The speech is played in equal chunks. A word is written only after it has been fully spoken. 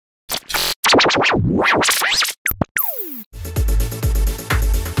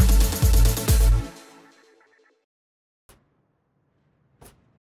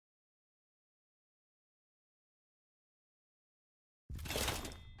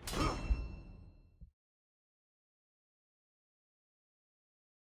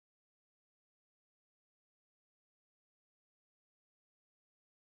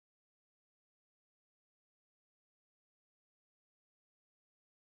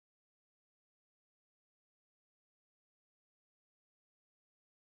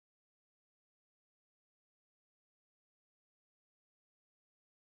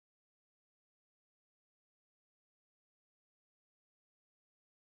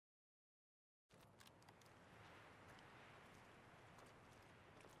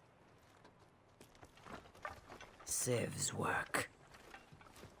Civ's work.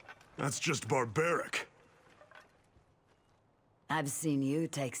 That's just barbaric. I've seen you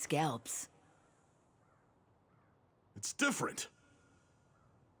take scalps. It's different.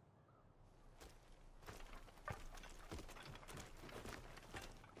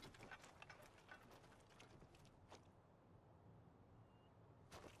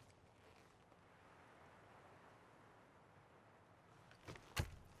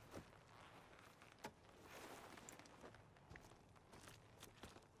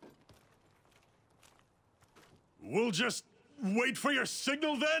 We'll just wait for your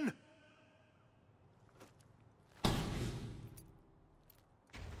signal then?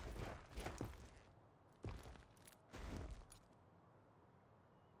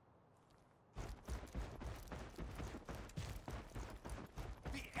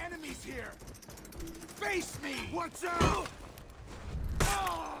 The enemy's here! Face me! Watch out!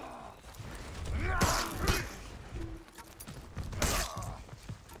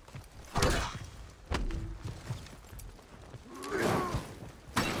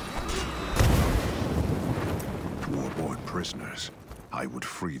 Warborn prisoners. I would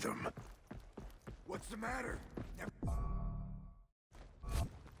free them. What's the matter?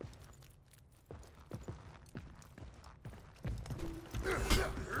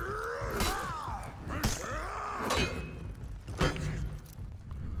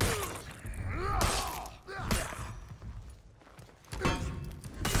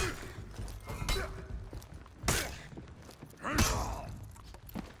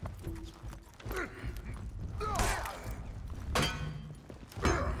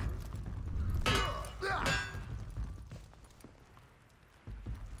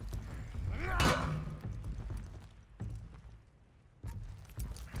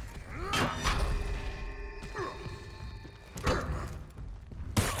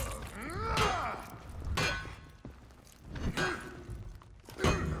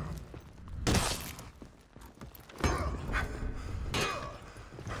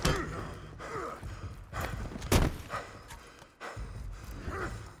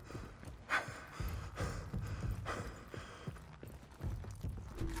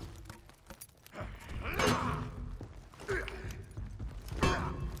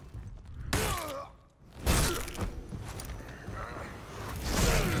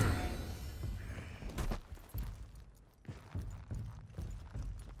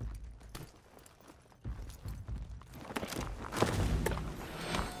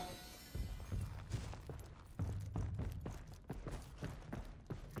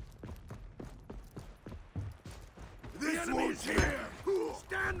 This one's here!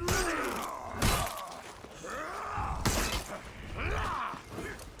 Stand ready!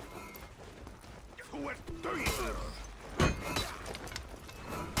 What do you...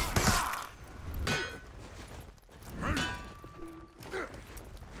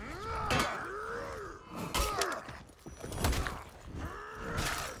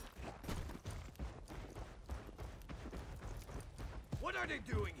 What are they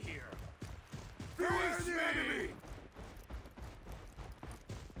doing here? Face me!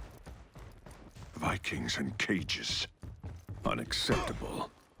 Vikings in cages. Unacceptable.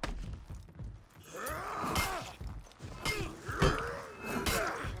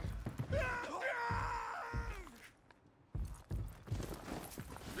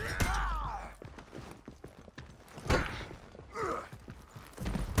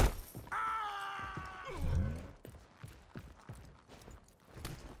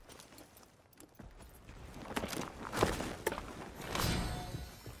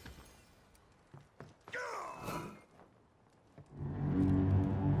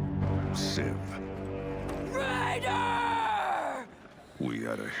 Civ. Raider! We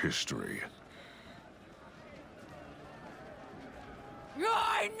had a history.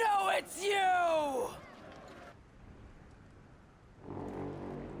 I know it's you!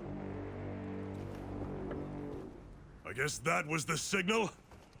 I guess that was the signal?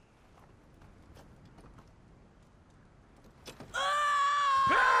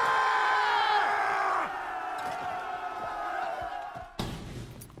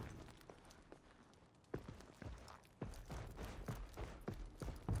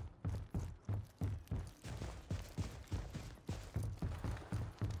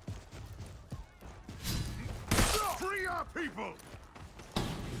 Free our people!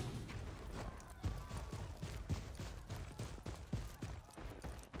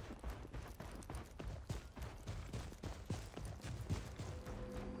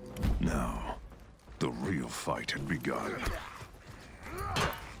 Now, the real fight had begun.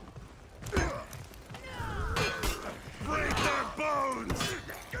 Break their bones!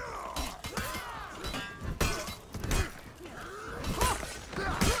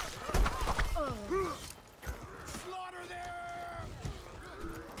 Slaughter them!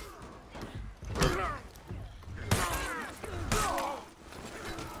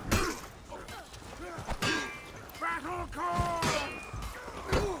 Battle call!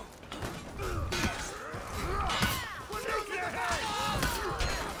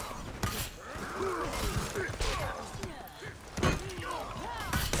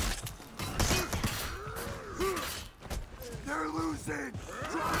 They're losing!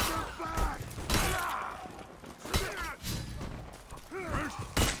 Drive them back!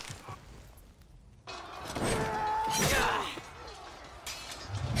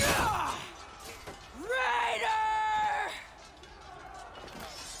 Raider!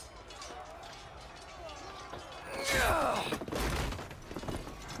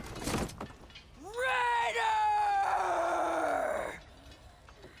 Raider!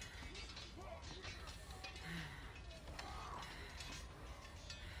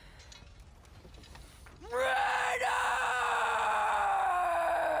 Raider!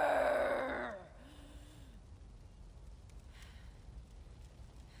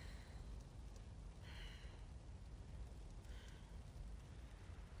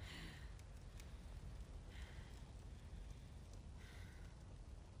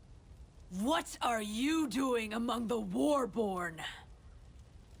 What are you doing among the Warborn?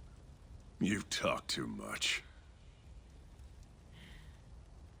 You talk too much.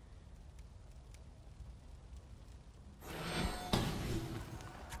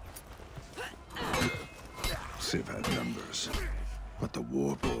 Civ had numbers, but the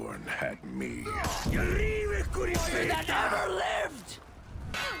Warborn had me. Warrior that never lived!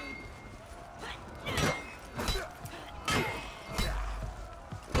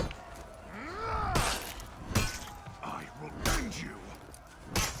 I will end you!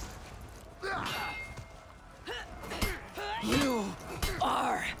 You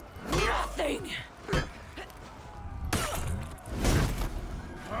are nothing!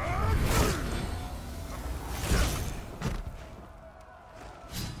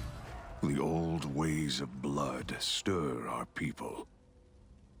 The old ways of blood stir our people.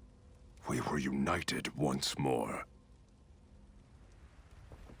 We were united once more.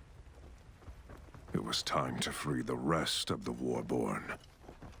 It was time to free the rest of the Warborn.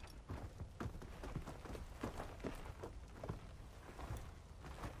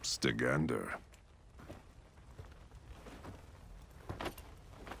 Stygander.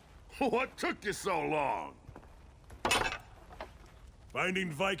 What took you so long?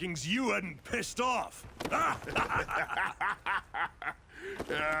 Finding Vikings you hadn't pissed off.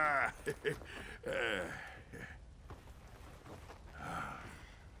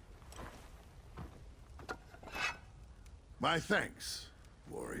 My thanks,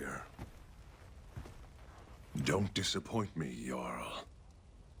 warrior. Don't disappoint me, Jarl.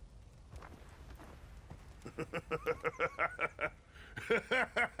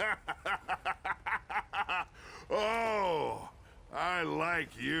 Oh, I like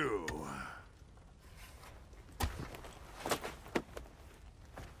you.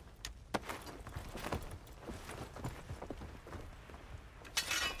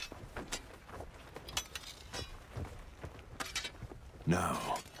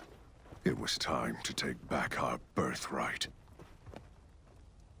 Now, it was time to take back our birthright.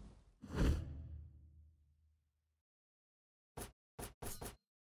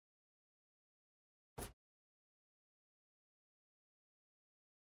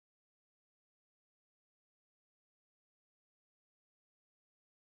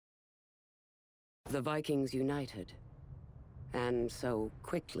 The Vikings united. And so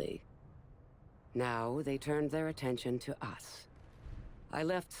quickly. Now they turned their attention to us. I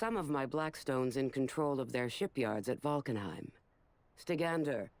left some of my Blackstones in control of their shipyards at Valkenheim.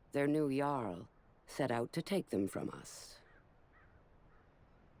 Stygander, their new Jarl, set out to take them from us.